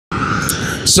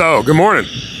So, good morning.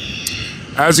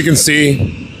 As you can see,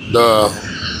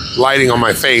 the lighting on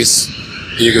my face,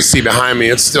 you can see behind me,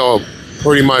 it's still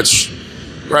pretty much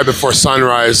right before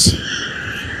sunrise.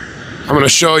 I'm going to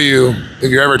show you, if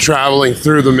you're ever traveling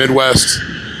through the Midwest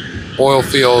oil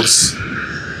fields,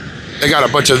 they got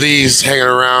a bunch of these hanging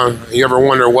around. You ever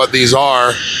wonder what these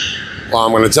are? Well,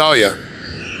 I'm going to tell you.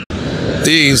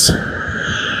 These,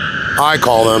 I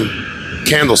call them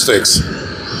candlesticks.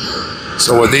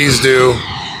 So what these do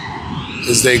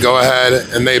is they go ahead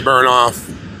and they burn off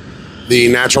the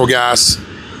natural gas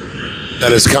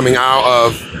that is coming out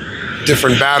of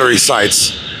different battery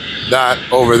sites. That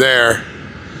over there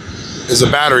is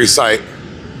a battery site.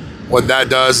 What that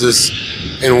does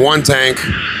is, in one tank,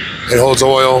 it holds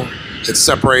oil, it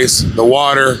separates the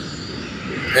water,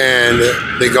 and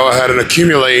they go ahead and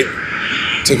accumulate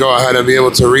to go ahead and be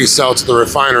able to resell to the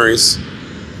refineries.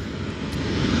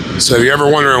 So if you're ever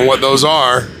wondering what those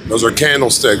are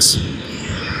candlesticks.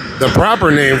 The proper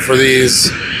name for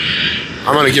these,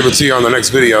 I'm going to give it to you on the next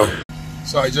video.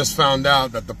 So I just found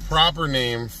out that the proper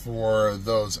name for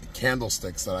those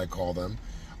candlesticks that I call them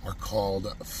are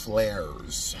called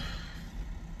flares.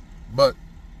 But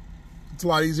it's a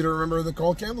lot easier to remember they're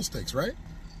called candlesticks, right?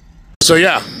 So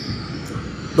yeah,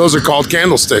 those are called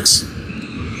candlesticks.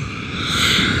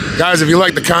 Guys, if you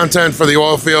like the content for the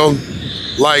oil field,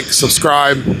 like,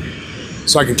 subscribe,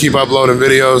 so I can keep uploading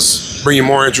videos, bring you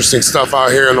more interesting stuff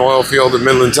out here in the oil field in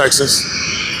Midland, Texas.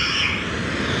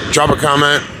 Drop a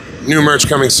comment. New merch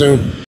coming soon.